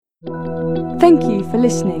Thank you for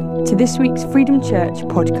listening to this week's Freedom Church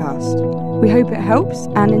podcast. We hope it helps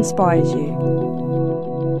and inspires you.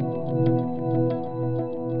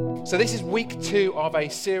 So this is week 2 of a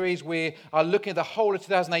series. We are looking at the whole of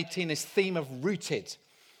 2018, this theme of rooted.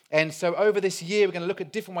 And so over this year, we're going to look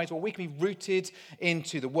at different ways where we can be rooted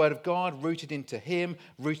into the Word of God, rooted into Him,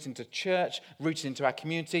 rooted into church, rooted into our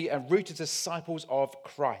community, and rooted as disciples of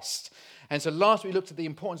Christ. And so last week we looked at the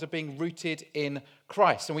importance of being rooted in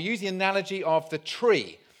Christ. And we use the analogy of the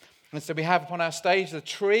tree. And so we have upon our stage the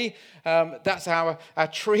tree. That's our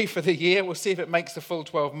tree for the year. We'll see if it makes the full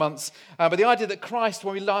 12 months. But the idea that Christ,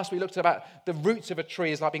 when we looked at about the roots of a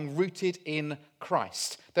tree, is like being rooted in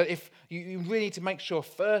Christ. That if you really need to make sure,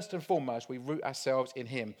 first and foremost, we root ourselves in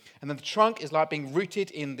Him. And then the trunk is like being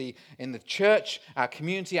rooted in the church, our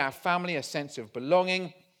community, our family, a sense of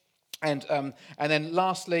belonging. And then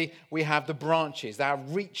lastly, we have the branches, our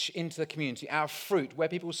reach into the community, our fruit, where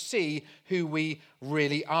people see who we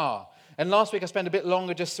really are. And last week I spent a bit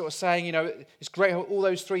longer just sort of saying, it's great how all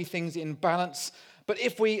those three things in balance. But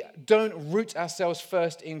if we don't root ourselves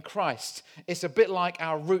first in Christ, it's a bit like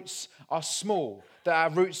our roots are small, that our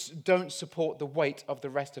roots don't support the weight of the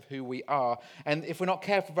rest of who we are. And if we're not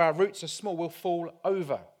careful, if our roots are small, we'll fall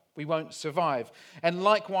over. We won't survive. And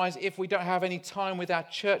likewise, if we don't have any time with our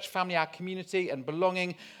church family, our community and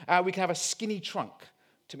belonging, we can have a skinny trunk.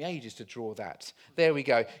 It took me ages to draw that. There we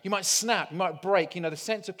go. You might snap, you might break. The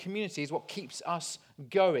sense of community is what keeps us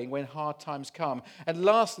going when hard times come. And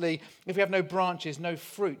lastly, if we have no branches, no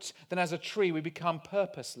fruit, then as a tree we become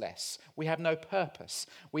purposeless. We have no purpose.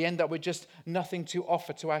 We end up with just nothing to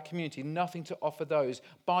offer to our community, nothing to offer those.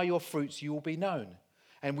 By your fruits you will be known.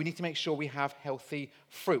 And we need to make sure we have healthy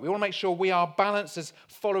fruit. We want to make sure we are balanced as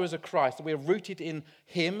followers of Christ, that we are rooted in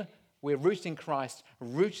Him, we're rooted in Christ,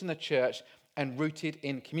 rooted in the church, and rooted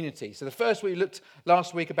in community. So the first we looked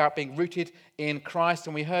last week about being rooted in Christ,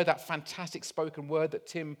 and we heard that fantastic spoken word that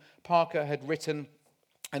Tim Parker had written.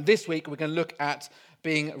 And this week we're going to look at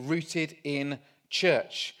being rooted in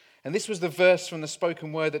church. And this was the verse from the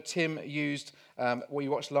spoken word that Tim used, what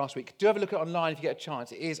you watched last week. Do have a look at it online if you get a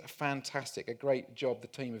chance. It is fantastic. A great job the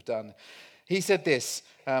team have done. He said this,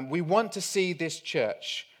 we want to see this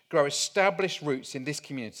church grow established roots in this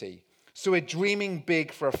community. So we're dreaming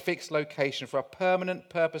big for a fixed location, for a permanent,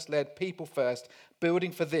 purpose-led, people-first,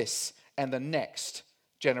 building for this and the next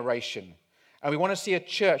generation. And we want to see a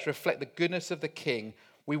church reflect the goodness of the King.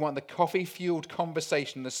 We want the coffee-fueled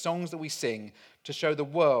conversation, the songs that we sing, to show the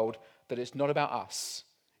world that it's not about us.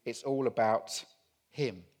 It's all about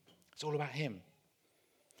Him. It's all about Him.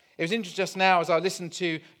 It was interesting just now as I listened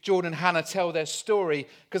to Jordan and Hannah tell their story,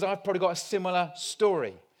 because I've probably got a similar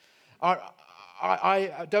story.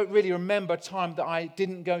 I don't really remember a time that I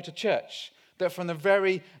didn't go to church, that from the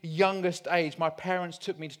very youngest age, my parents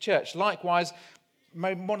took me to church. Likewise,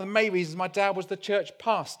 one of the main reasons my dad was the church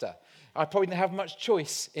pastor. I probably didn't have much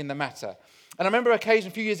choice in the matter. And I remember an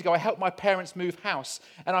occasion a few years ago, I helped my parents move house,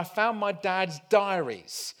 and I found my dad's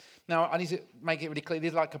diaries. Now, I need to make it really clear,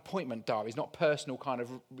 these are like appointment diaries, not personal kind of,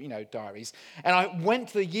 diaries. And I went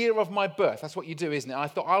to the year of my birth. That's what you do, isn't it? I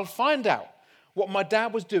thought, I'll find out what my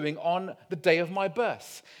dad was doing on the day of my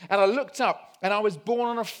birth. And I looked up, and I was born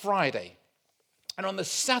on a Friday. And on the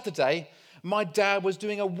Saturday, my dad was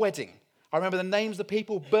doing a wedding. I remember the names of the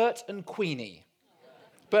people, Bert and Queenie.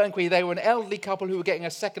 Bert and Queenie, they were an elderly couple who were getting a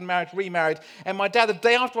second marriage, remarried. And my dad, the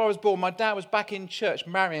day after I was born, my dad was back in church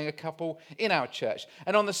marrying a couple in our church.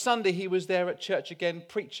 And on the Sunday, he was there at church again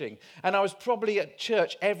preaching. And I was probably at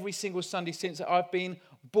church every single Sunday since I've been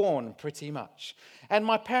born, pretty much. And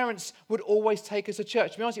my parents would always take us to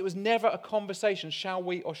church. To be honest, it was never a conversation, shall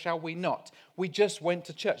we or shall we not? We just went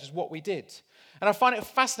to church. It's what we did. And I find it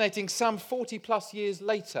fascinating some 40 plus years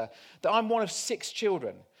later that I'm one of 6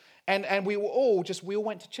 children. And we all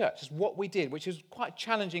went to church. It's what we did, which is quite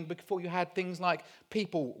challenging before you had things like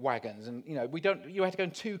people wagons. And, you had to go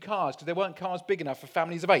in 2 cars because there weren't cars big enough for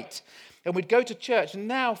families of 8. And we'd go to church. And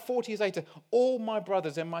now, 40 years later, all my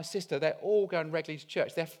brothers and my sister, they're all going regularly to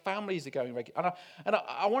church. Their families are going regularly. And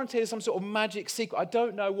I want to tell you some sort of magic secret. I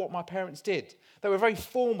don't know what my parents did. They were very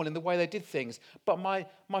formal in the way they did things. But my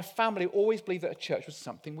family always believed that a church was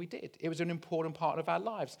something we did. It was an important part of our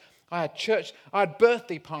lives. I had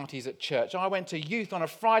birthday parties at church. I went to youth on a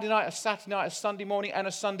Friday night, a Saturday night, a Sunday morning, and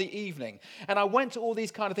a Sunday evening. And I went to all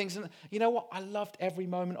these kind of things. And you know what? I loved every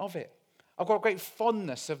moment of it. I've got a great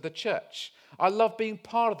fondness of the church. I love being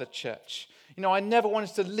part of the church. I never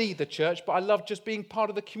wanted to lead the church, but I love just being part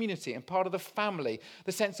of the community and part of the family,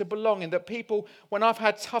 the sense of belonging, that people, when I've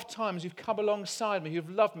had tough times, who've come alongside me, who've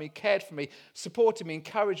loved me, cared for me, supported me,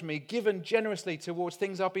 encouraged me, given generously towards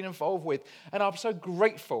things I've been involved with. And I'm so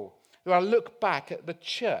grateful that I look back at the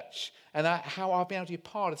church and at how I've been able to be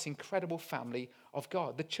part of this incredible family of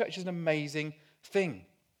God. The church is an amazing thing.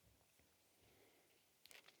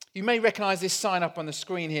 You may recognize this sign up on the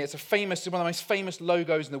screen here. It's one of the most famous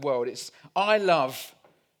logos in the world. It's I love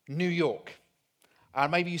New York.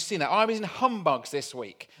 Maybe you've seen that. I was in Humbugs this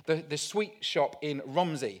week, the sweet shop in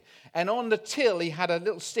Romsey. And on the till, he had a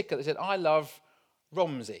little sticker that said, I love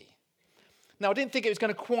Romsey. Now, I didn't think it was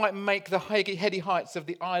going to quite make the heady heights of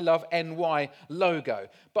the I love NY logo.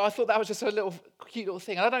 But I thought that was just a cute little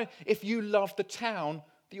thing. And I don't know if you love the town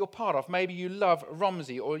that you're part of. Maybe you love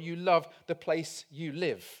Romsey, or you love the place you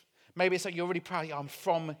live. Maybe it's like you're really proud. I'm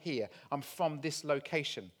from here. I'm from this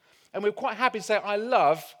location. And we're quite happy to say, I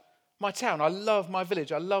love my town. I love my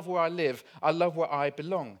village. I love where I live. I love where I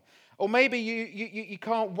belong. Or maybe you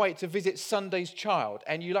can't wait to visit Sunday's Child,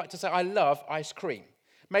 and you like to say, I love ice cream.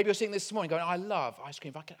 Maybe you're sitting this morning going, I love ice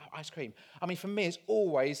cream. If I could have ice cream. I mean, for me, it's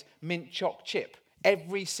always mint choc chip.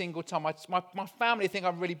 Every single time. My family think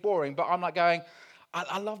I'm really boring, but I'm like going,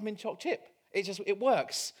 I love mint choc chip. It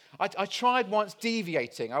works. I tried once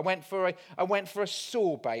deviating. I went for a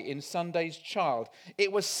sorbet in Sunday's Child. It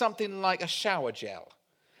was something like a shower gel.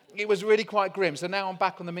 It was really quite grim. So now I'm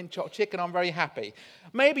back on the mint choc chip, and I'm very happy.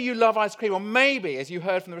 Maybe you love ice cream, or maybe, as you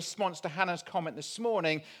heard from the response to Hannah's comment this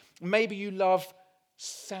morning, maybe you love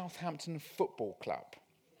Southampton Football Club.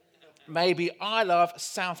 Maybe I love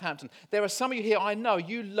Southampton. There are some of you here, I know,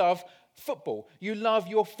 you love football. You love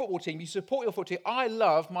your football team. You support your football team. I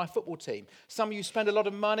love my football team. Some of you spend a lot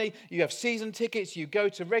of money. You have season tickets. You go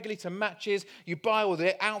regularly to matches. You buy all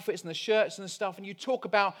the outfits and the shirts and the stuff, and you talk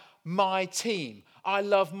about my team. I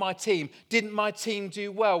love my team. Didn't my team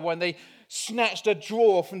do well when they snatched a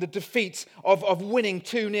draw from the defeat of winning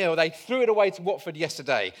 2-0? They threw it away to Watford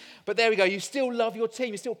yesterday. But there we go. You still love your team.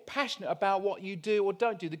 You're still passionate about what you do or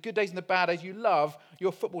don't do. The good days and the bad days. You love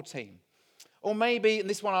your football team. Or maybe, and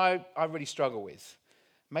this one I really struggle with,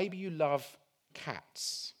 maybe you love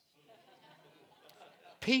cats.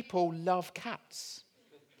 People love cats.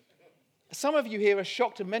 Some of you here are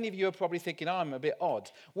shocked, and many of you are probably thinking, I'm a bit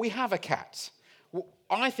odd. We have a cat. Well,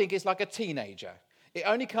 I think it's like a teenager. It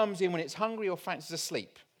only comes in when it's hungry or fancies a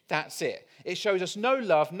sleep. That's it. It shows us no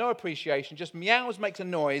love, no appreciation, just meows, makes a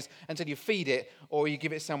noise until you feed it or you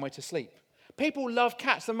give it somewhere to sleep. People love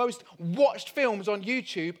cats. The most watched films on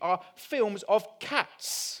YouTube are films of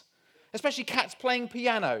cats, especially cats playing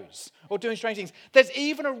pianos or doing strange things. There's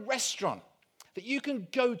even a restaurant that you can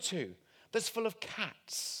go to that's full of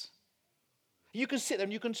cats. You can sit there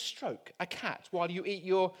and you can stroke a cat while you eat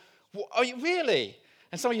your... Are you really?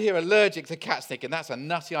 And some of you here are allergic to cats, thinking that's a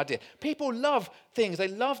nutty idea. People love things. They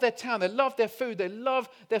love their town. They love their food. They love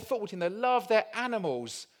their football team. They love their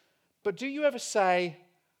animals. But do you ever say,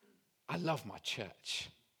 I love my church?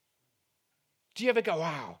 Do you ever go,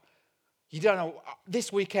 wow, you don't know,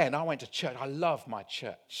 this weekend I went to church. I love my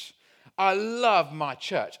church. I love my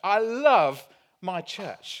church. I love my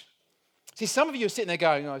church. See, some of you are sitting there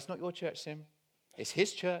going, no, it's not your church, Sim. It's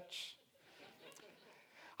his church.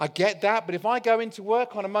 I get that, but if I go into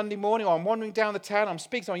work on a Monday morning or I'm wandering down the town, I'm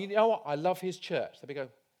speaking to someone, you know what, I love his church. They go,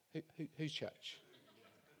 whose church?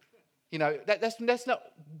 You know, let's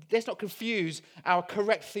not confuse our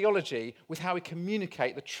correct theology with how we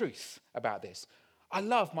communicate the truth about this. I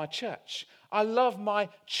love my church. I love my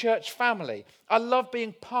church family. I love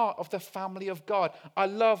being part of the family of God. I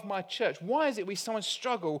love my church. Why is it we sometimes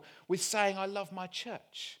struggle with saying, I love my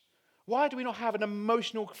church? Why do we not have an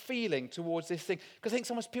emotional feeling towards this thing? Because I think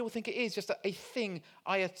sometimes people think it is just a thing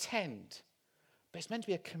I attend. But it's meant to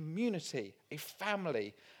be a community, a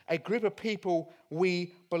family, a group of people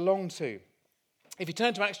we belong to. If you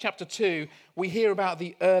turn to Acts chapter 2, we hear about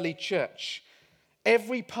the early church.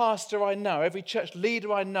 Every pastor I know, every church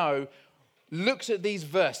leader I know, looks at these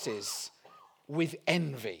verses with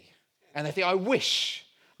envy. And they think, I wish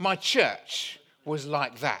my church was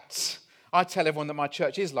like that. I tell everyone that my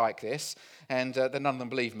church is like this, and then none of them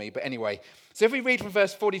believe me. But anyway, so if we read from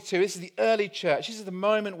verse 42, this is the early church. This is the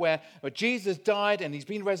moment where Jesus died and he's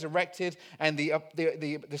been resurrected, and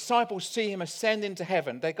the disciples see him ascend into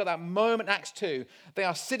heaven. They've got that moment in Acts 2. They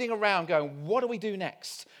are sitting around going, what do we do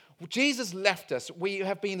next? Well, Jesus left us. We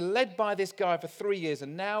have been led by this guy for 3 years,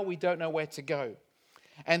 and now we don't know where to go.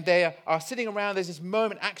 And they are sitting around. There's this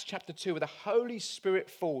moment, Acts chapter 2, where the Holy Spirit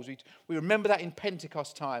falls. We remember that in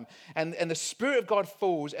Pentecost time. And the Spirit of God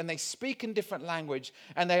falls, and they speak in different language,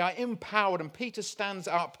 and they are empowered. And Peter stands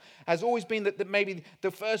up, has always been that maybe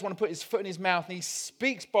the first one to put his foot in his mouth, and he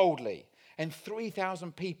speaks boldly. And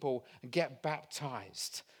 3,000 people get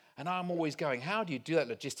baptized. And I'm always going, how do you do that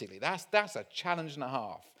logistically? That's a challenge and a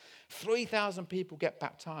half. 3,000 people get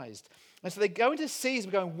baptized. And so they go into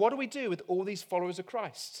season going, what do we do with all these followers of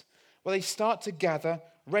Christ? Well, they start to gather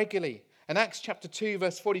regularly. And Acts chapter 2,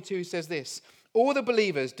 verse 42 says this: all the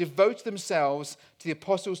believers devote themselves to the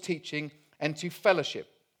apostles' teaching and to fellowship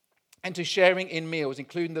and to sharing in meals,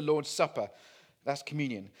 including the Lord's Supper, that's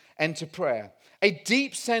communion, and to prayer. A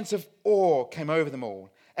deep sense of awe came over them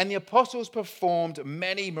all. And the apostles performed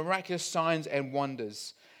many miraculous signs and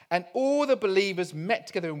wonders. And all the believers met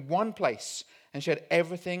together in one place and shared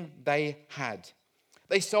everything they had.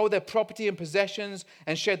 They sold their property and possessions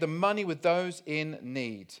and shared the money with those in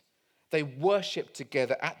need. They worshipped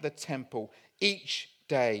together at the temple each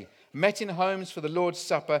day, met in homes for the Lord's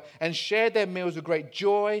Supper, and shared their meals with great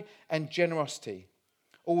joy and generosity,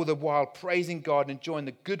 all the while praising God and enjoying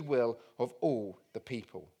the goodwill of all the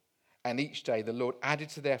people. And each day the Lord added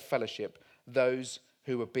to their fellowship those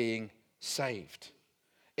who were being saved.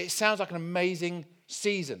 It sounds like an amazing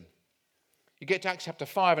season. You get to Acts chapter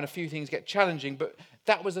 5 and a few things get challenging, but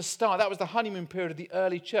that was a start. That was the honeymoon period of the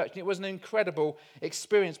early church. And it was an incredible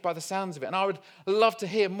experience by the sounds of it. And I would love to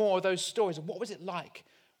hear more of those stories. What was it like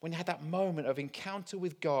when you had that moment of encounter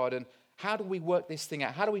with God? And how do we work this thing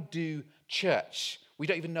out? How do we do church? We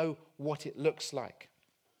don't even know what it looks like.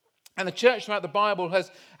 And the church throughout the Bible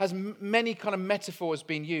has many kind of metaphors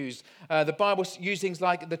being used. The Bible uses things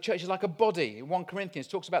like the church is like a body. In 1 Corinthians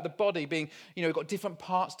talks about the body being, we've got different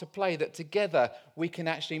parts to play, that together we can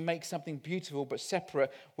actually make something beautiful, but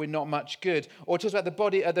separate we're not much good. Or it talks about the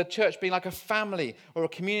body, the church being like a family or a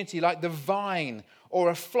community, like the vine or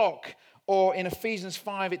a flock. Or in Ephesians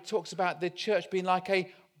 5, it talks about the church being like a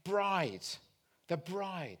bride. The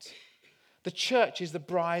bride. The church is the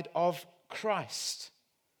bride of Christ.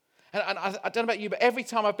 And I don't know about you, but every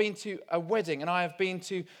time I've been to a wedding, and I have been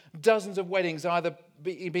to dozens of weddings, either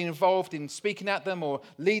being involved in speaking at them or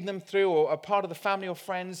leading them through or a part of the family or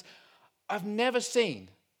friends, I've never seen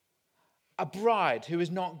a bride who is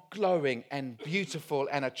not glowing and beautiful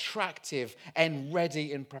and attractive and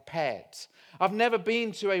ready and prepared. I've never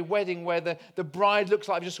been to a wedding where the bride looks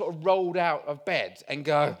like they've just sort of rolled out of bed and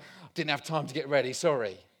go, didn't have time to get ready,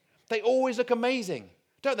 sorry. They always look amazing,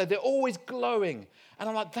 don't they? They're always glowing. And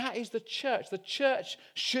I'm like, that is the church. The church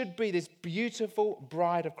should be this beautiful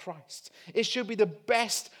bride of Christ. It should be the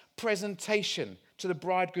best presentation to the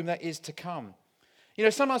bridegroom that is to come.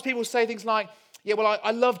 Sometimes people say things like, yeah, well, I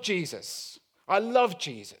love Jesus. I love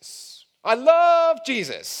Jesus. I love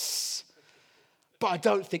Jesus. But I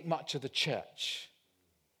don't think much of the church.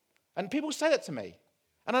 And people say that to me.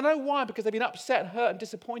 And I know why, because they've been upset and hurt and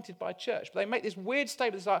disappointed by church. But they make this weird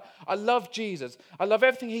statement. It's like, I love Jesus. I love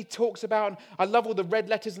everything he talks about. And I love all the red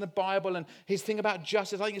letters in the Bible and his thing about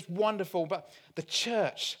justice. I think it's wonderful. But the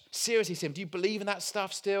church, seriously, Sim, do you believe in that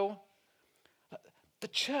stuff still? The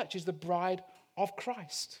church is the bride of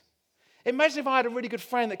Christ. Imagine if I had a really good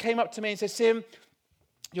friend that came up to me and said, Sim,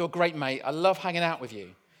 you're a great mate. I love hanging out with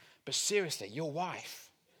you. But seriously, your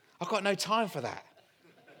wife, I've got no time for that.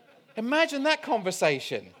 Imagine that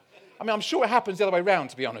conversation. I mean, I'm sure it happens the other way around,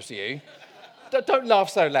 to be honest with you. Don't laugh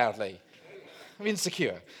so loudly. I'm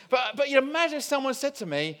insecure. But imagine if someone said to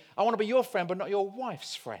me, I want to be your friend, but not your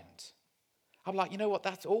wife's friend. I'm like, you know what,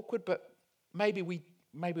 that's awkward, but maybe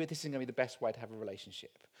this isn't going to be the best way to have a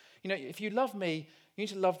relationship. If you love me, you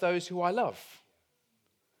need to love those who I love.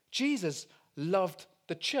 Jesus loved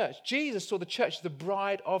the church. Jesus saw the church as the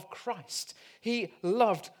bride of Christ. He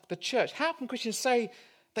loved the church. How can Christians say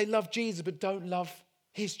they love Jesus but don't love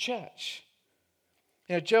his church?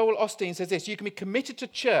 Joel Osteen says this: you can be committed to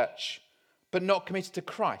church but not committed to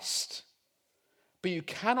Christ. But you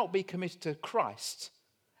cannot be committed to Christ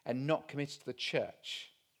and not committed to the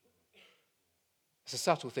church. It's a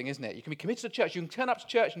subtle thing, isn't it? You can be committed to church, you can turn up to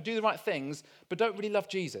church and do the right things, but don't really love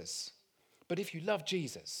Jesus. But if you love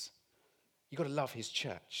Jesus, you've got to love his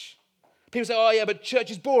church. People say, oh yeah, but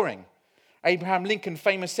church is boring. Abraham Lincoln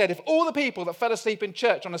famous said, if all the people that fell asleep in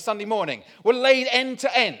church on a Sunday morning were laid end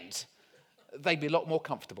to end, they'd be a lot more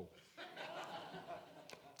comfortable.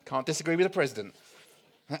 Can't disagree with the president.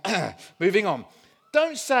 Moving on.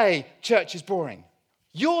 Don't say church is boring.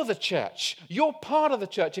 You're the church. You're part of the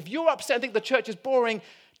church. If you're upset and think the church is boring,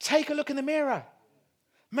 take a look in the mirror.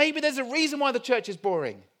 Maybe there's a reason why the church is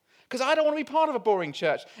boring. Because I don't want to be part of a boring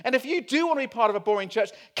church. And if you do want to be part of a boring church,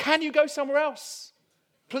 can you go somewhere else?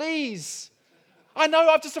 Please. I know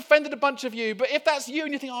I've just offended a bunch of you, but if that's you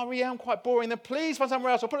and you think, oh, really, I'm quite boring, then please find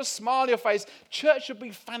somewhere else or put a smile on your face. Church should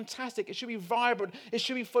be fantastic. It should be vibrant. It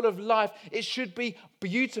should be full of life. It should be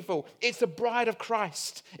beautiful. It's the bride of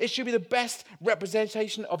Christ. It should be the best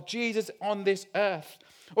representation of Jesus on this earth.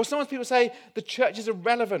 Or sometimes people say the church is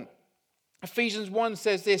irrelevant. Ephesians 1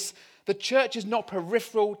 says this, the church is not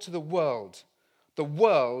peripheral to the world. The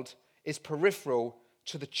world is peripheral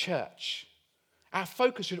to the church. Our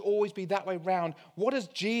focus should always be that way round. What does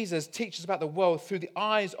Jesus teach us about the world through the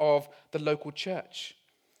eyes of the local church?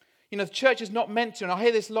 You know, the church is not meant to, and I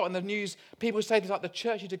hear this a lot in the news, people say things like the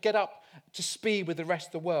church needs to get up to speed with the rest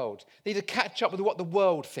of the world. They need to catch up with what the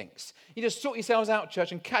world thinks. You just sort yourselves out,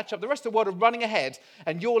 church, and catch up. The rest of the world are running ahead,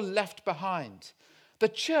 and you're left behind. The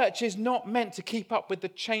church is not meant to keep up with the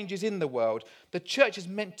changes in the world. The church is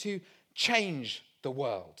meant to change the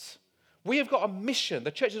world. We have got a mission.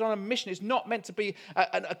 The church is on a mission. It's not meant to be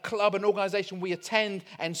a club, an organization we attend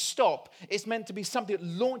and stop. It's meant to be something that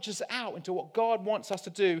launches out into what God wants us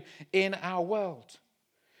to do in our world.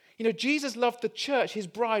 You know, Jesus loved the church, his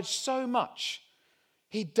bride, so much,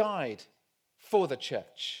 he died for the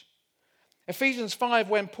church. Ephesians 5,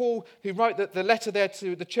 when Paul, who wrote the letter there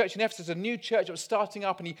to the church in Ephesus, a new church that was starting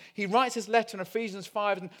up, and he writes his letter in Ephesians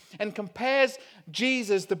 5 and compares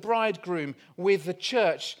Jesus, the bridegroom, with the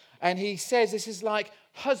church. And he says this is like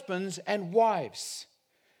husbands and wives.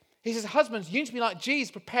 He says, husbands, you need to be like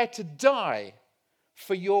Jesus, prepared to die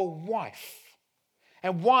for your wife.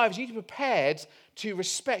 And wives, you need to be prepared to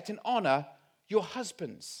respect and honor your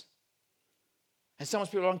husbands. And sometimes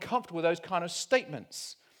people are uncomfortable with those kind of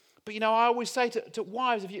statements. But, you know, I always say to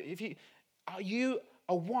wives, are you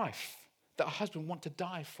a wife that a husband want to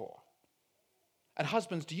die for? And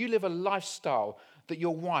husbands, do you live a lifestyle that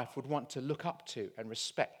your wife would want to look up to and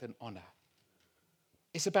respect and honor?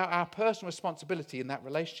 It's about our personal responsibility in that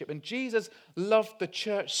relationship. And Jesus loved the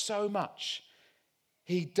church so much.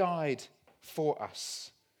 He died for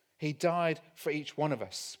us. He died for each one of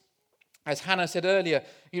us. As Hannah said earlier,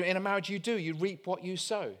 you know, in a marriage you reap what you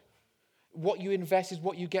sow. What you invest is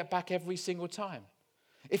what you get back every single time.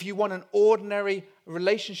 If you want an ordinary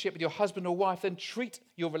relationship with your husband or wife, then treat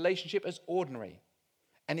your relationship as ordinary,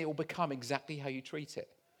 and it will become exactly how you treat it.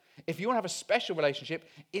 If you want to have a special relationship,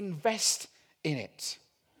 invest in it.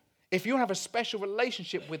 If you want to have a special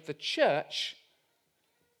relationship with the church,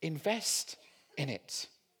 invest in it.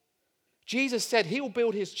 Jesus said he will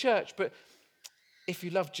build his church, but if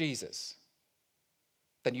you love Jesus,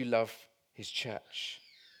 then you love his church.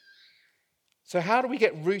 So how do we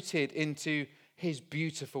get rooted into his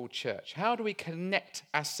beautiful church? How do we connect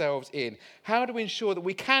ourselves in? How do we ensure that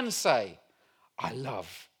we can say, I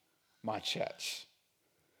love my church?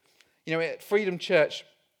 You know, at Freedom Church,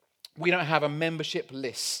 we don't have a membership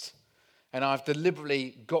list. And I've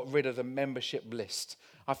deliberately got rid of the membership list.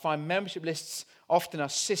 I find membership lists often are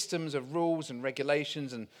systems of rules and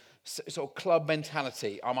regulations and sort of club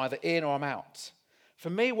mentality. I'm either in or I'm out. For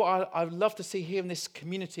me, what I would love to see here in this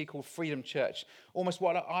community called Freedom Church, almost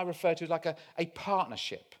what I refer to as like a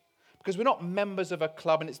partnership. Because we're not members of a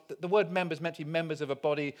club, and the word member is meant to be members of a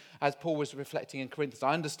body, as Paul was reflecting in Corinthians.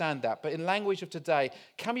 I understand that. But in language of today,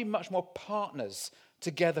 can we be much more partners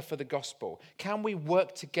together for the gospel? Can we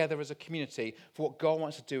work together as a community for what God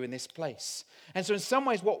wants to do in this place? And so in some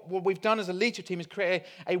ways, what we've done as a leadership team is create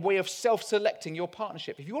a way of self-selecting your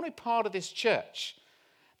partnership. If you want to be part of this church,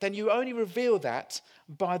 then you only reveal that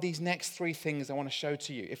by these next three things I want to show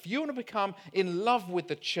to you. If you want to become in love with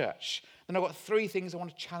the church, then I've got three things I want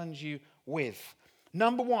to challenge you with.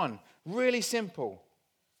 Number one, really simple.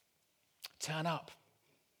 Turn up.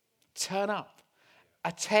 Turn up.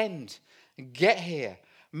 Attend. Get here.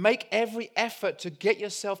 Make every effort to get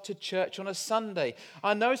yourself to church on a Sunday.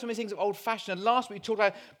 I know some of these things are old-fashioned. And last week we talked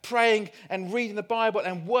about praying and reading the Bible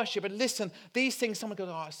and worship. And listen, these things, someone goes,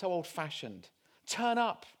 oh, it's so old-fashioned. Turn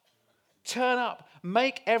up. Turn up.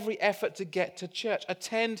 Make every effort to get to church.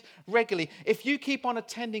 Attend regularly. If you keep on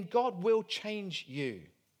attending, God will change you.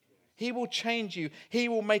 He will change you. He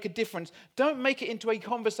will make a difference. Don't make it into a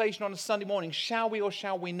conversation on a Sunday morning. Shall we or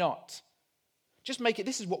shall we not? Just make it,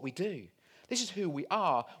 this is what we do. This is who we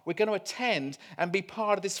are. We're going to attend and be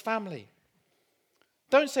part of this family.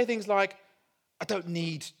 Don't say things like, I don't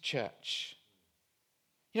need church.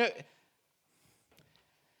 You know,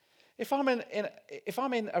 if I'm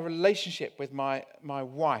in a relationship with my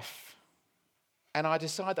wife and I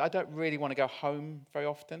decide that I don't really want to go home very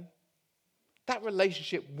often, that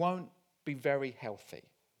relationship won't be very healthy.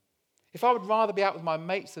 If I would rather be out with my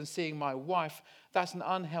mates than seeing my wife, that's an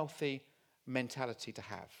unhealthy mentality to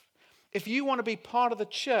have. If you want to be part of the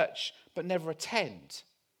church but never attend,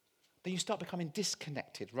 then you start becoming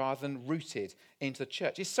disconnected rather than rooted into the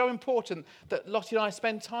church. It's so important that Lottie and I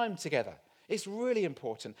spend time together. It's really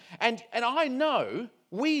important. And I know,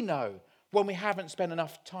 we know, when we haven't spent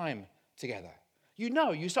enough time together.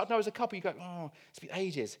 You start to know as a couple, you go, oh, it's been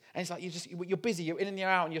ages. And it's like you're busy, you're in and you're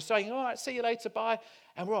out, and you're saying, all right, see you later, bye,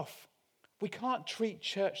 and we're off. We can't treat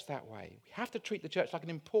church that way. We have to treat the church like an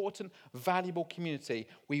important, valuable community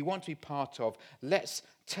we want to be part of. Let's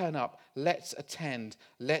turn up, let's attend,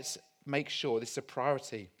 let's make sure this is a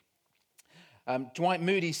priority. Dwight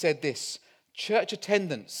Moody said this: church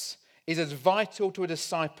attendance is as vital to a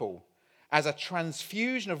disciple as a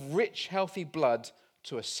transfusion of rich, healthy blood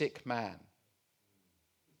to a sick man.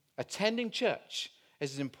 Attending church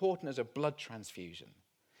is as important as a blood transfusion.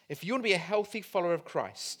 If you want to be a healthy follower of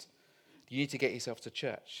Christ, you need to get yourself to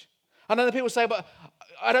church. I know that people say, but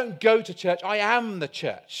I don't go to church. I am the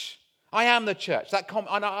church. I am the church.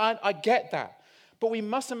 I get that. But we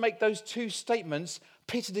mustn't make those two statements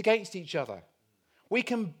pitted against each other. We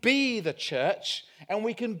can be the church and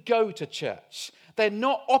we can go to church. They're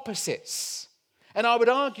not opposites. And I would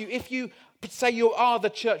argue if you say you are the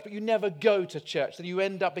church but you never go to church, then you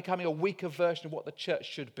end up becoming a weaker version of what the church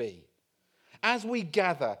should be. As we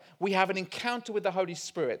gather, we have an encounter with the Holy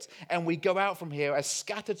Spirit and we go out from here as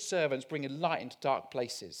scattered servants bringing light into dark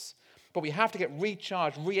places. But we have to get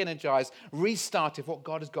recharged, re-energized, restarted what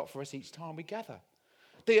God has got for us each time we gather.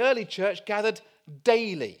 The early church gathered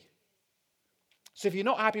daily. So if you're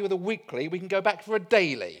not happy with a weekly, we can go back for a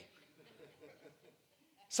daily.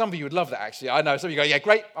 Some of you would love that, actually. I know. Some of you go, yeah,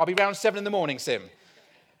 great. I'll be around 7 a.m, Sim.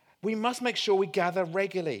 We must make sure we gather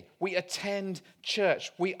regularly. We attend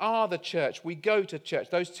church. We are the church. We go to church.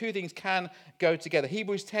 Those two things can go together.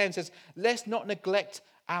 Hebrews 10 says, let's not neglect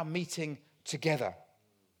our meeting together.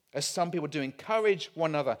 As some people do, encourage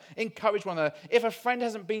one another. Encourage one another. If a friend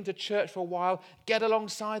hasn't been to church for a while, get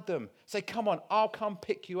alongside them. Say, come on, I'll come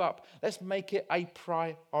pick you up. Let's make it a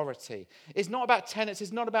priority. It's not about attendance.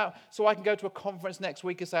 It's not about, so I can go to a conference next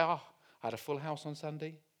week and say, I had a full house on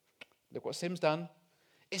Sunday. Look what Sim's done.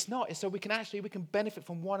 It's not. It's so we can benefit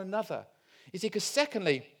from one another. You see, because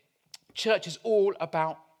secondly, church is all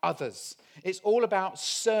about others. It's all about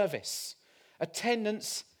service,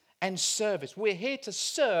 attendance, and service. We're here to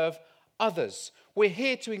serve others. We're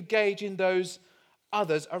here to engage in those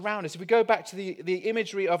others around us. If we go back to the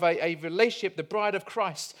imagery of a relationship, the bride of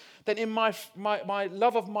Christ, then in my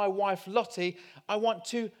love of my wife, Lottie, I want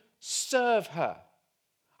to serve her.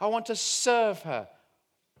 I want to serve her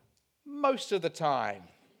most of the time.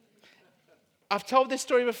 I've told this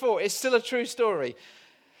story before. It's still a true story.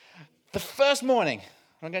 The first morning,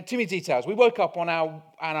 I'm going to too many details. We woke up on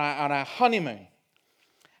our honeymoon.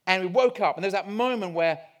 And we woke up, and there's that moment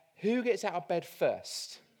where who gets out of bed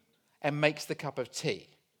first and makes the cup of tea?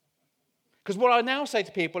 Because what I now say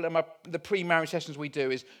to people in the pre-marriage sessions we do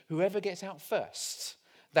is, whoever gets out first,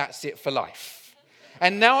 that's it for life.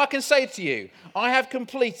 And now I can say to you, I have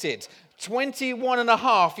completed 21 and a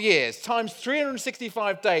half years times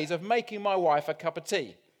 365 days of making my wife a cup of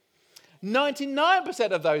tea.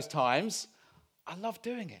 99% of those times, I love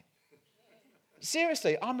doing it.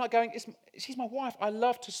 Seriously, I'm not going, she's my wife. I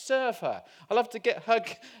love to serve her. I love to get her,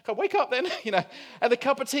 wake up then, and the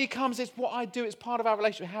cup of tea comes. It's what I do. It's part of our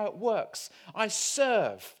relationship, how it works. I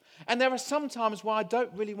serve. And there are some times where I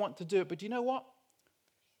don't really want to do it, but do you know what?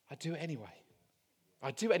 I do it anyway.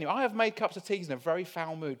 I have made cups of tea in a very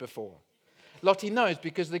foul mood before. Lottie knows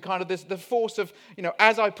because the force of,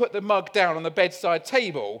 as I put the mug down on the bedside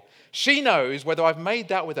table, she knows whether I've made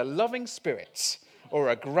that with a loving spirit or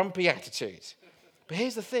a grumpy attitude. But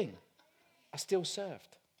here's the thing, I still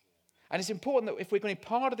served. And it's important that if we're going to be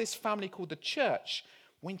part of this family called the church,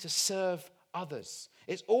 we need to serve others.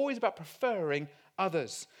 It's always about preferring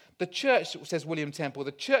others. The church, says William Temple,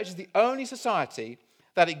 the church is the only society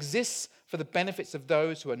that exists for the benefits of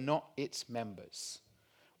those who are not its members.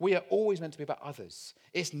 We are always meant to be about others.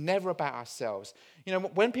 It's never about ourselves.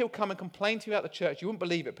 When people come and complain to you about the church, you wouldn't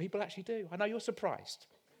believe it. People actually do. I know you're surprised.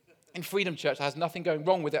 In Freedom Church, there has nothing going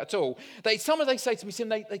wrong with it at all. Sometimes they say to me, Sim,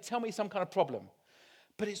 they tell me some kind of problem.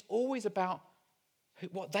 But it's always about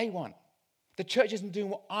what they want. The church isn't doing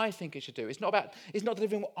what I think it should do. It's not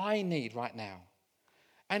delivering what I need right now.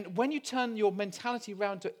 And when you turn your mentality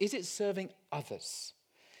around to, is it serving others?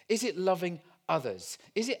 Is it loving others?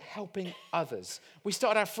 Is it helping others? We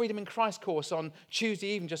started our Freedom in Christ course on Tuesday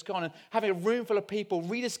evening, just gone, and having a room full of people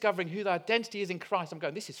rediscovering who their identity is in Christ. I'm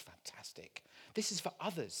going, this is fantastic. This is for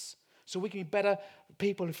others. So we can be better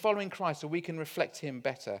people who are following Christ, so we can reflect him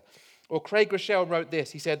better. Or Craig Rochelle wrote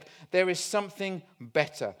this. He said, there is something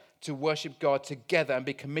better to worship God together and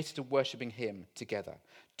be committed to worshiping him together.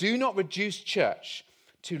 Do not reduce church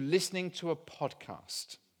to listening to a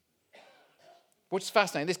podcast. What's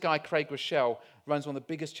fascinating, this guy, Craig Rochelle, runs one of the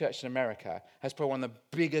biggest churches in America, has probably one of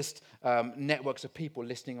the biggest networks of people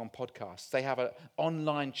listening on podcasts. They have an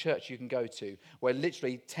online church you can go to where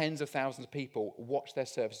literally tens of thousands of people watch their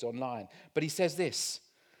services online. But he says this,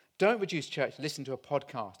 don't reduce church to listen to a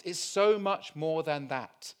podcast. It's so much more than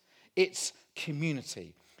that. It's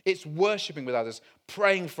community. It's worshiping with others,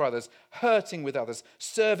 praying for others, hurting with others,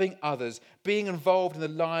 serving others, being involved in the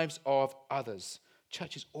lives of others.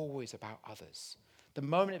 Church is always about others. The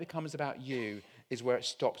moment it becomes about you is where it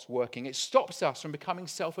stops working. It stops us from becoming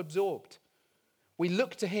self-absorbed. We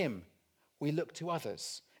look to him. We look to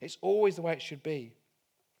others. It's always the way it should be.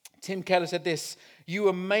 Tim Keller said this, you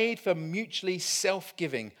were made for mutually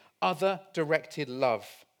self-giving, other-directed love.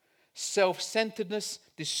 Self-centeredness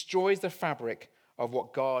destroys the fabric of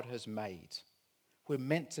what God has made. We're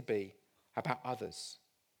meant to be about others.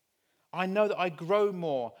 I know that I grow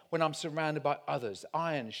more when I'm surrounded by others,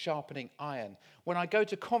 iron sharpening iron. When I go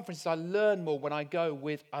to conferences, I learn more when I go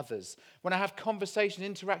with others. When I have conversation,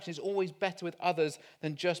 interaction is always better with others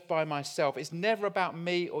than just by myself. It's never about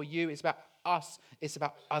me or you, it's about us, it's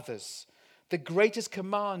about others. The greatest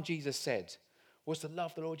command, Jesus said, was to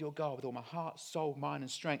love the Lord your God with all my heart, soul, mind,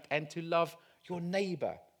 and strength, and to love your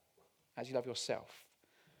neighbor as you love yourself.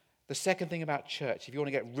 The second thing about church, if you want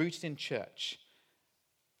to get rooted in church,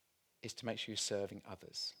 is to make sure you're serving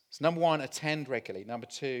others. So number one, attend regularly. Number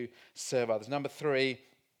two, serve others. Number three,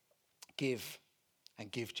 give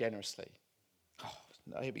and give generously. Oh,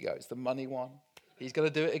 no, here we go. It's the money one. He's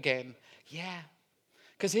going to do it again. Yeah.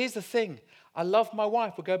 Because here's the thing. I love my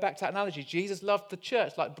wife. We'll go back to that analogy. Jesus loved the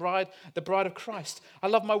church like the bride of Christ. I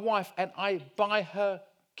love my wife and I buy her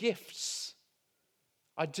gifts.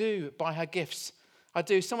 I do buy her gifts. I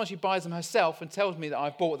do. Sometimes she buys them herself and tells me that I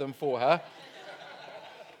bought them for her.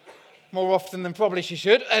 More often than probably she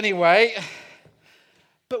should. Anyway,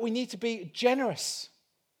 but we need to be generous.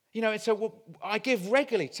 You know, and so I give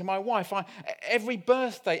regularly to my wife. Every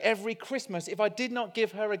birthday, every Christmas, if I did not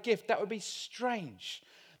give her a gift, that would be strange.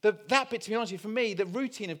 That bit, to be honest with you, for me, the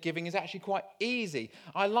routine of giving is actually quite easy.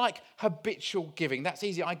 I like habitual giving. That's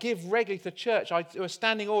easy. I give regularly to church. I do a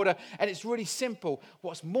standing order, and it's really simple.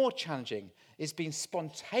 What's more challenging is being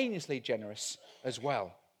spontaneously generous as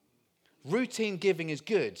well. Routine giving is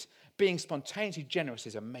good. Being spontaneously generous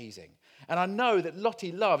is amazing. And I know that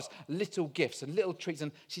Lottie loves little gifts and little treats,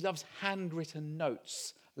 and she loves handwritten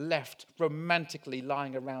notes left romantically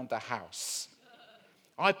lying around the house.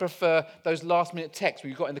 I prefer those last-minute texts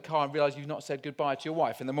where you got in the car and realised you've not said goodbye to your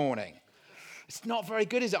wife in the morning. It's not very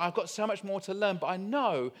good, is it? I've got so much more to learn, but I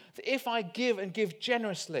know that if I give and give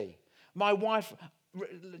generously, my wife,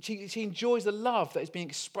 she enjoys the love that is being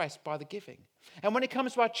expressed by the giving. And when it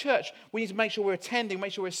comes to our church, we need to make sure we're attending,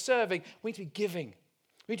 make sure we're serving. We need to be giving.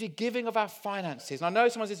 We need to be giving of our finances. And I know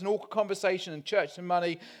sometimes it's an awkward conversation in church and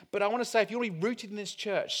money, but I want to say if you're already rooted in this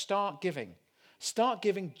church, start giving. Start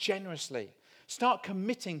giving generously. Start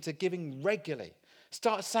committing to giving regularly.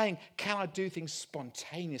 Start saying, can I do things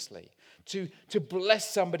spontaneously? To bless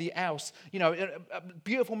somebody else. You know, a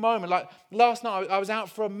beautiful moment. Like last night, I was out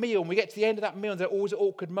for a meal, and we get to the end of that meal, and there's always an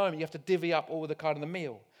awkward moment. You have to divvy up all the kind of the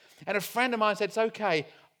meal. And a friend of mine said, it's okay,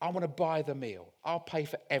 I want to buy the meal. I'll pay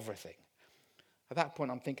for everything. At that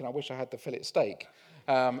point, I'm thinking, I wish I had the fillet steak.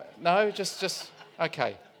 No, just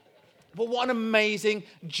okay. But what an amazing,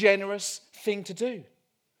 generous thing to do.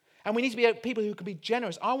 And we need to be people who can be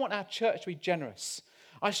generous. I want our church to be generous.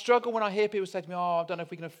 I struggle when I hear people say to me, I don't know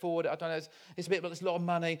if we can afford it. I don't know, it's a lot of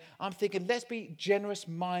money. I'm thinking, let's be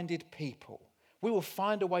generous-minded people. We will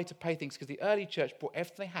find a way to pay things because the early church brought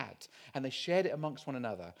everything they had and they shared it amongst one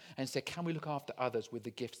another and said, can we look after others with the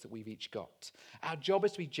gifts that we've each got? Our job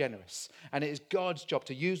is to be generous, and it is God's job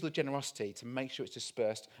to use the generosity to make sure it's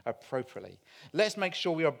dispersed appropriately. Let's make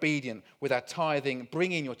sure we are obedient with our tithing.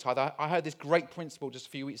 Bring in your tithe. I heard this great principle just a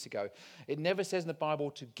few weeks ago. It never says in the Bible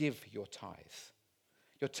to give your tithe.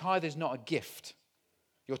 Your tithe is not a gift.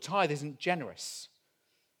 Your tithe isn't generous.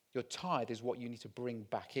 Your tithe is what you need to bring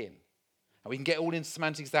back in. And we can get all into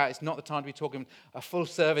semantics of that. It's not the time to be talking a full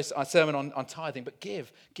service, a sermon on tithing, but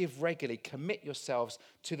give regularly. Commit yourselves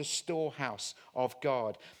to the storehouse of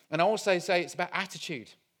God. And I also say it's about attitude.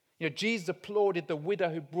 You know, Jesus applauded the widow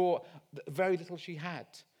who brought very little she had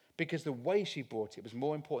because the way she brought it was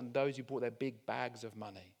more important than those who brought their big bags of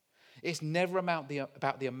money. It's never about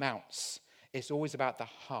the amounts. It's always about the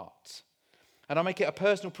heart. And I make it a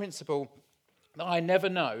personal principle that I never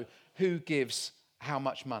know who gives how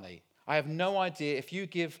much money. I have no idea if you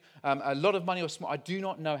give a lot of money or small. I do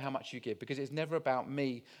not know how much you give because it's never about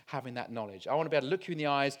me having that knowledge. I want to be able to look you in the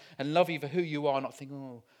eyes and love you for who you are, not think,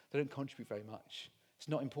 oh, they don't contribute very much. It's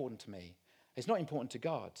not important to me. It's not important to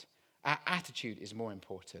God. Our attitude is more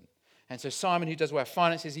important. And so Simon, who does our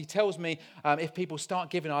finances, he tells me if people start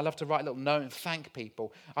giving, I love to write a little note and thank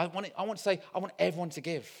people. I want to say, I want everyone to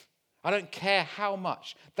give. I don't care how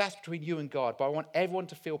much. That's between you and God. But I want everyone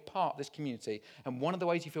to feel part of this community. And one of the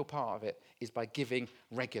ways you feel part of it is by giving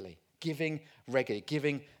regularly. Giving regularly.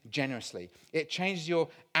 Giving generously. It changes your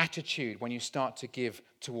attitude when you start to give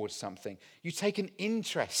towards something. You take an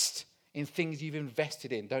interest in things you've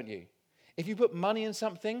invested in, don't you? If you put money in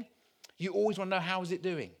something, you always want to know how is it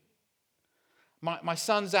doing. My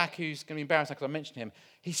son Zach, who's going to be embarrassed because I mentioned him,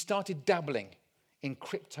 he started dabbling in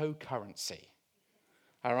cryptocurrency.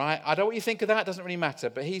 All right? I don't know what you think of that. It doesn't really matter.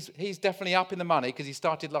 But he's definitely up in the money because he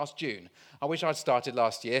started last June. I wish I'd started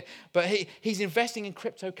last year. But he's investing in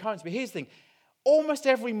cryptocurrency. But here's the thing. Almost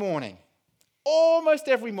every morning,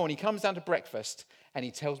 he comes down to breakfast and he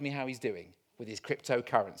tells me how he's doing with his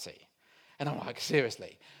cryptocurrency. And I'm like,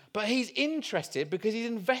 seriously? But he's interested because he's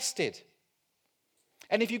invested.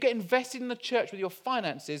 And if you get invested in the church with your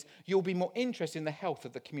finances, you'll be more interested in the health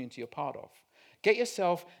of the community you're part of. Get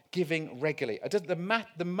yourself giving regularly.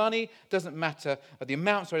 The money doesn't matter, or the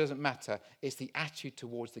amount, doesn't matter. It's the attitude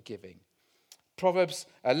towards the giving. Proverbs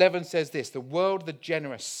 11 says this, the world of the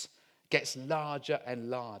generous gets larger and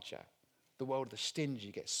larger. The world of the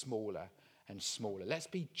stingy gets smaller and smaller. Let's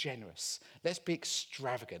be generous. Let's be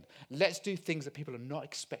extravagant. Let's do things that people are not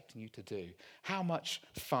expecting you to do. How much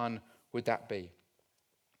fun would that be?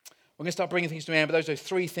 We're going to start bringing things to an end, but those are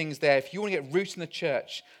three things there. If you want to get rooted in the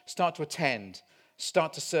church, start to attend,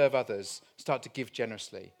 start to serve others, start to give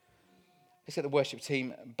generously. Let's get the worship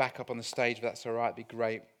team back up on the stage, if that's all right. It'd be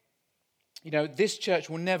great. You know, this church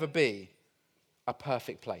will never be a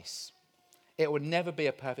perfect place. It will never be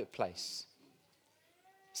a perfect place.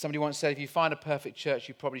 Somebody once said, if you find a perfect church,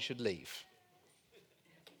 you probably should leave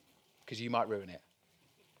because you might ruin it.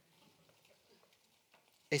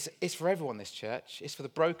 It's for everyone, this church. It's for the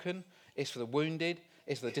broken. It's for the wounded.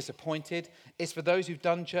 It's for the disappointed. It's for those who've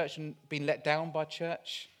done church and been let down by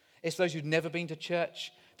church. It's for those who've never been to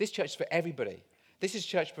church. This church is for everybody. This is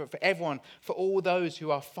church for everyone, for all those who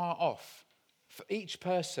are far off. For each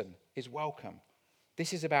person is welcome.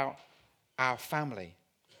 This is about our family.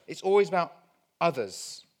 It's always about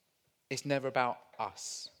others. It's never about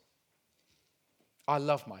us. I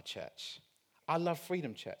love my church. I love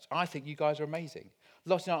Freedom Church. I think you guys are amazing.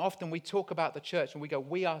 Lottie and I, often we talk about the church and we go,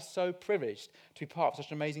 we are so privileged to be part of such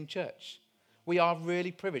an amazing church. We are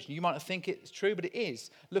really privileged. You might not think it's true, but it is.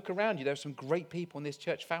 Look around you. There are some great people in this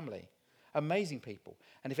church family. Amazing people.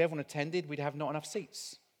 And if everyone attended, we'd have not enough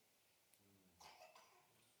seats.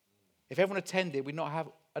 If everyone attended, we'd not have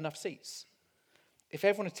enough seats. If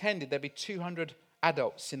everyone attended, there'd be 200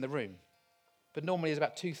 adults in the room. But normally there's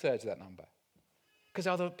about 2/3 of that number. Because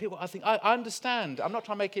other people, I understand. I'm not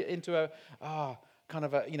trying to make it into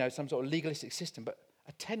some sort of legalistic system, but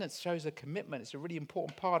attendance shows a commitment. It's a really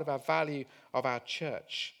important part of our value of our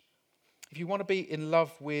church. If you want to be in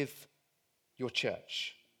love with your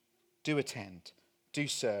church, do attend, do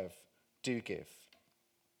serve, do give.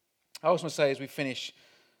 I also want to say as we finish,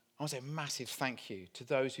 I want to say a massive thank you to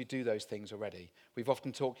those who do those things already. We've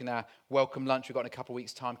often talked in our welcome lunch we've got in a couple of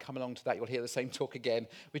weeks' time. Come along to that, you'll hear the same talk again.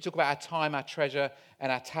 We talk about our time, our treasure,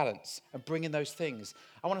 and our talents, and bring in those things.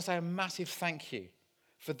 I want to say a massive thank you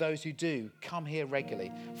for those who do come here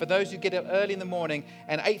regularly. For those who get up early in the morning,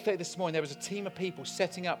 and 8:30 this morning, there was a team of people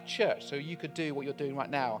setting up church so you could do what you're doing right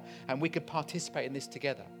now, and we could participate in this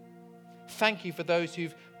together. Thank you for those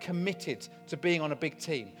who've committed to being on a big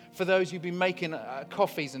team. For those who've been making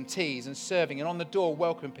coffees and teas and serving and on the door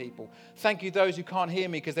welcoming people. Thank you those who can't hear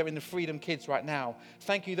me because they're in the Freedom Kids right now.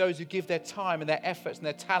 Thank you those who give their time and their efforts and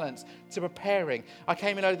their talents to preparing. I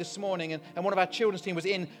came in early this morning and one of our children's team was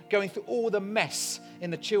in going through all the mess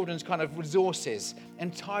in the children's kind of resources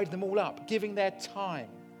and tied them all up, giving their time,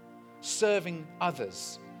 serving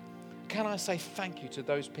others. Can I say thank you to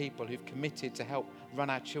those people who've committed to help run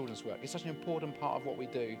our children's work? It's such an important part of what we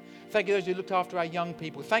do. Thank you to those who looked after our young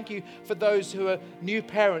people. Thank you for those who are new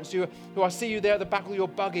parents, who I see you there at the back of your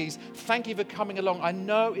buggies. Thank you for coming along. I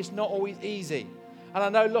know it's not always easy. And I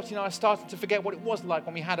know Lottie and I are starting to forget what it was like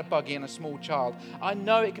when we had a buggy and a small child. I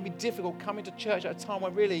know it can be difficult coming to church at a time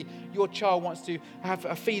where really your child wants to have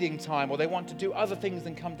a feeding time or they want to do other things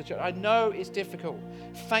than come to church. I know it's difficult.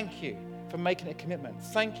 Thank you for making a commitment.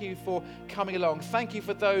 Thank you for coming along. Thank you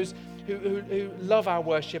for those who love our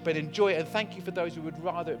worship and enjoy it. And thank you for those who would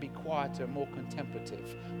rather it be quieter and more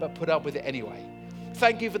contemplative, but put up with it anyway.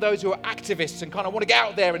 Thank you for those who are activists and kind of want to get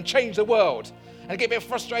out there and change the world and get a bit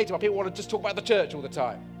frustrated when people want to just talk about the church all the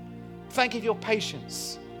time. Thank you for your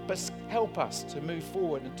patience. help us to move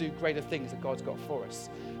forward and do greater things that God's got for us.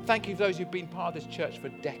 Thank you for those who've been part of this church for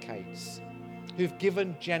decades, who've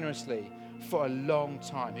given generously for a long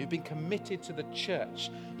time, who've been committed to the church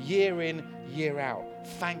year in, year out.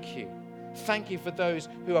 Thank you. Thank you for those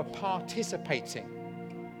who are participating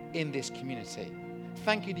in this community.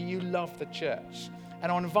 Thank you that you love the church. And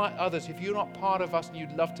I'll invite others, if you're not part of us and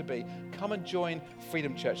you'd love to be, come and join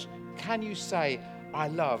Freedom Church. Can you say, I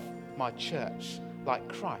love my church like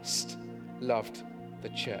Christ loved the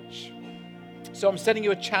church? So I'm setting you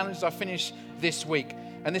a challenge as I finish this week.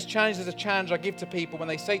 And this challenge is a challenge I give to people when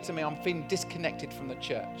they say to me, I'm feeling disconnected from the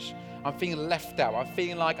church. I'm feeling left out. I'm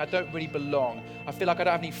feeling like I don't really belong. I feel like I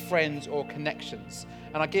don't have any friends or connections.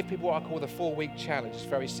 And I give people what I call the 4-week challenge. It's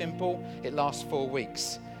very simple. It lasts 4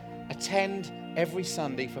 weeks. Attend every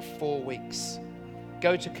Sunday for 4 weeks.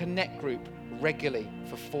 Go to Connect Group regularly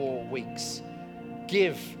for 4 weeks.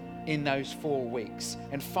 Give in those 4 weeks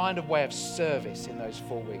and find a way of service in those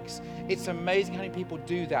 4 weeks. It's amazing how many people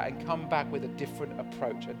do that and come back with a different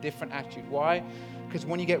approach, a different attitude. Why? Because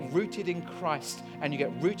when you get rooted in Christ and you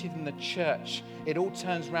get rooted in the church, it all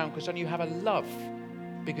turns around because then you have a love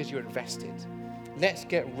because you're invested. Let's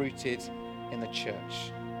get rooted in the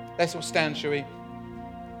church. Let's all stand, shall we?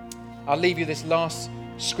 I'll leave you this last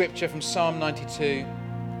scripture from Psalm 92.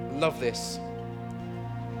 Love this.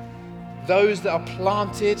 Those that are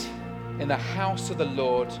planted in the house of the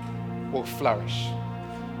Lord will flourish.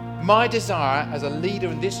 My desire as a leader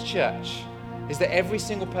in this church is that every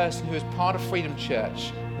single person who is part of Freedom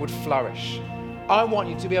Church would flourish. I want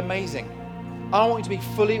you to be amazing. I want you to be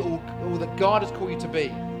fully all that God has called you to be.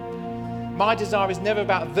 My desire is never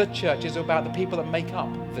about the church, it's about the people that make up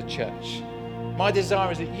the church. My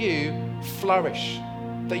desire is that you flourish,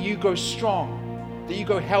 that you grow strong, that you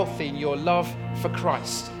grow healthy in your love for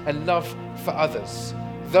Christ and love for others.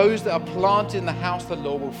 Those that are planted in the house of the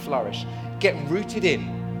Lord will flourish. Get rooted in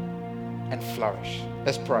and flourish.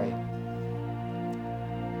 Let's pray.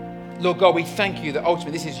 Lord God, we thank you that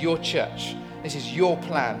ultimately this is your church. This is your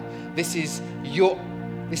plan. This is your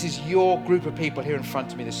group of people here in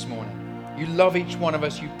front of me this morning. You love each one of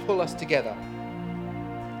us. You pull us together.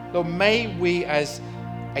 Lord, may we as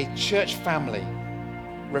a church family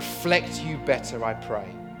reflect you better, I pray.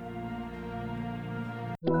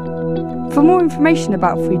 For more information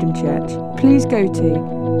about Freedom Church, please go to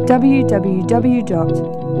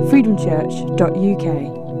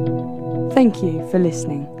www.freedomchurch.uk. Thank you for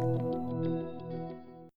listening.